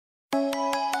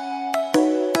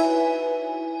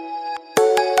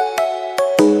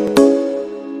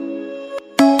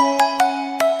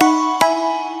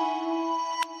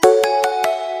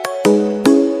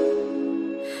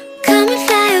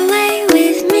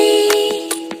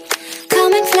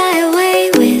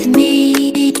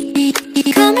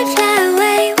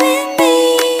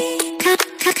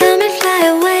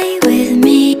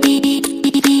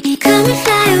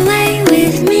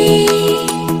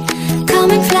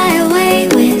fly away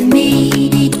with me.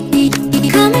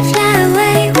 Come and fly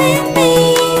away with me.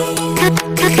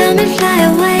 Come and fly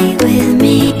away with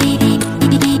me.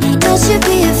 Don't you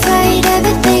be afraid,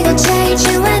 everything will change.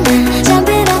 You and I,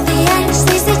 jumping off the edge.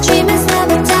 They say dreamers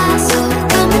never die, so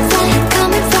come and fly,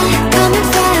 come and fly, come and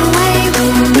fly away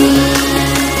with me.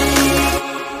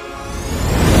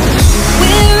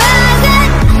 We're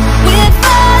rising, we're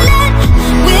falling,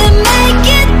 we're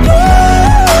making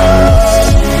moves.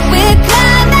 We're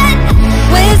climbing,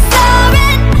 we're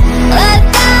soaring,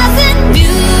 1,000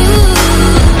 views.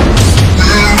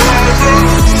 We're rising,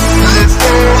 we're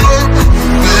falling,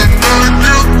 we're making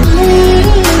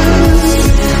moves.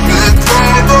 We're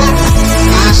climbing,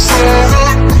 we're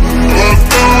soaring,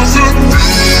 1,000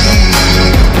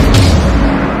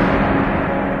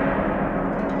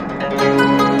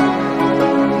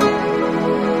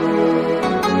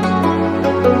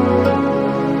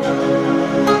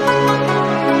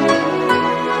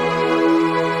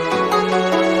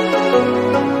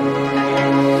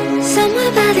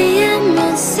 Somewhere by the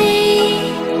emerald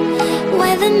sea,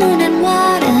 where the moon and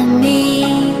water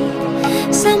meet.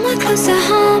 Somewhere close to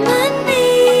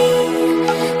harmony,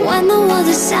 when the world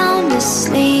is sound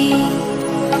asleep.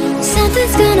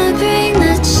 Something's gonna bring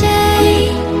the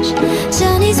change,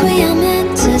 journeys we are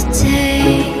meant to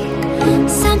take.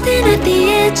 Something at the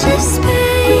edge of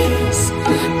space,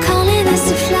 calling us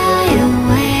to fly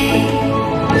away.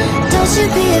 Don't you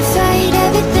be afraid,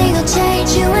 everything will change.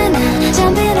 You and I,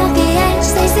 jumping off the edge.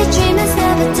 They say dreamers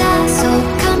never die, so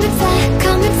come and fly,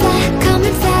 come and fly, come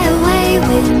and fly away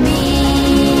with me.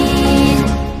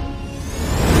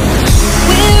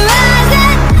 We're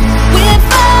rising, we're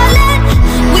falling,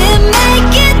 we're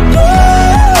making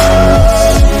moves.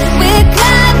 We're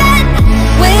climbing,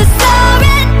 we're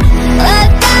soaring,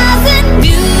 1,000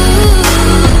 views.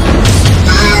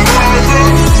 We're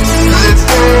rising, we're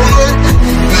falling, we're making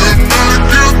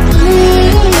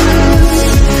moves.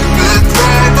 We're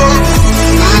climbing,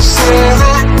 we're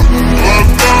soaring,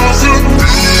 1,000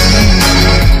 views.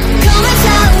 Come and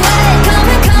fly away,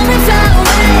 come and fly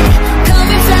away, come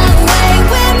and fly away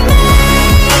with me.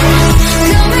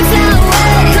 Come and fly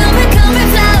away, come and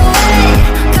fly away,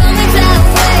 come and fly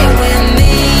away with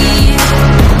me.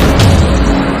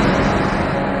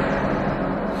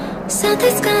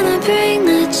 Something's gonna bring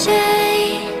the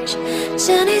change,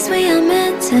 journeys we are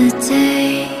meant to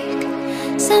take.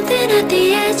 Something at the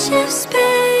edge of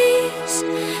space,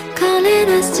 calling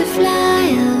us to fly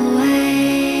away.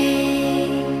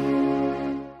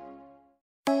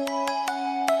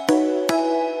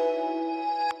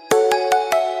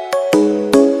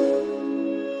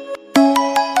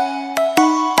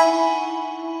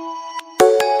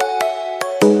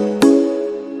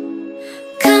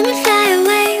 Come and fly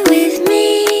away with me.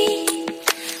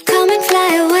 Come and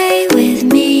fly away with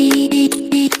me.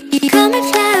 Come and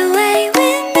fly away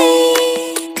with me.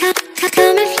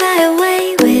 Come and fly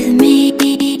away with me.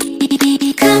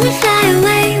 Come and fly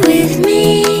away with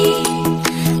me.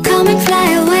 Come and fly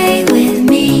away with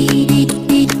me.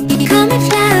 Come and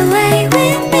fly away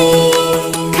with me.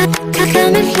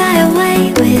 Come and fly away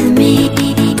with me.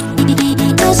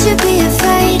 Don't you be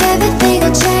afraid, everything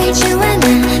will change. You and I,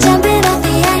 jumping off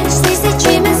the edge. They say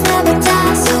dreamers never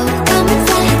die, so come and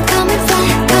fly, come and fly,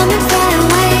 come and fly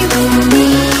away with me.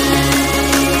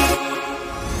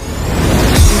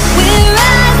 We're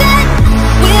rising,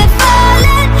 we're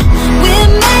falling,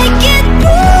 we're making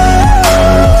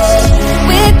moves.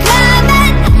 We're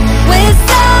climbing, we're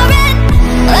soaring,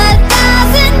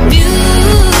 1,000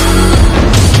 views.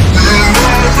 We're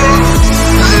rising,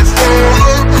 we're falling,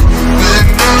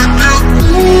 we're making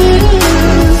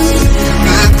moves.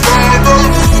 We're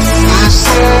climbing, we're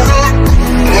soaring,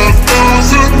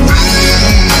 1,000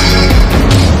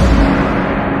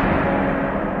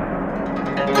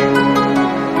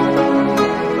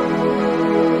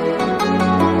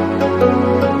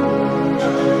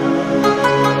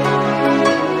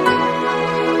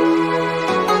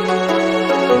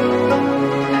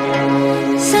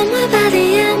 Somewhere by the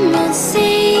emerald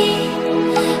sea,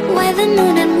 where the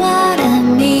moon and water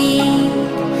meet.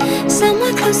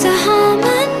 Somewhere close to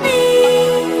harmony,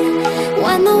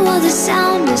 when the world is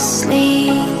sound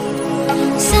asleep.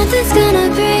 Something's gonna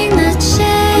bring the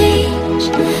change,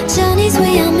 journeys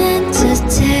we are meant to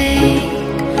take.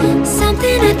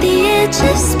 Something at the edge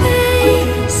of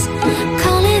space,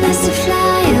 calling us to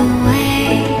fly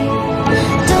away.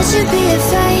 Don't you be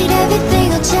afraid, everything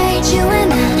will change. You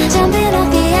and I, jumping off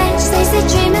the edge. They say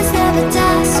dreamers never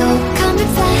die, so come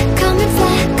and fly, come and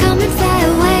fly, come and fly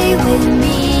away with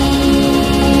me.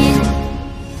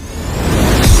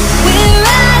 We're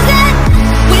rising,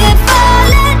 we're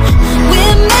falling,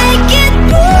 we're making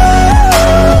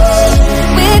moves.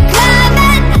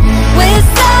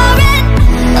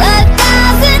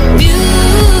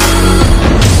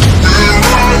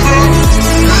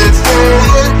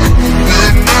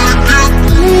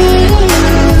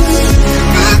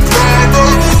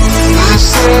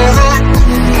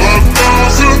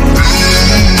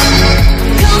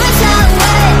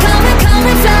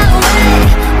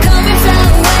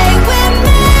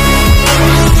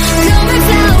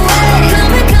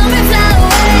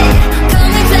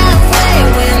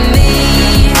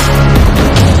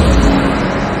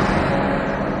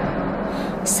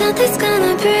 Something's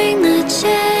gonna bring the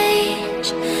change.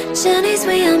 Journeys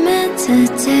we are meant to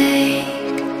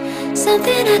take.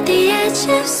 Something at the edge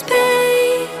of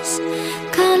space,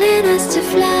 calling us to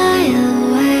fly away.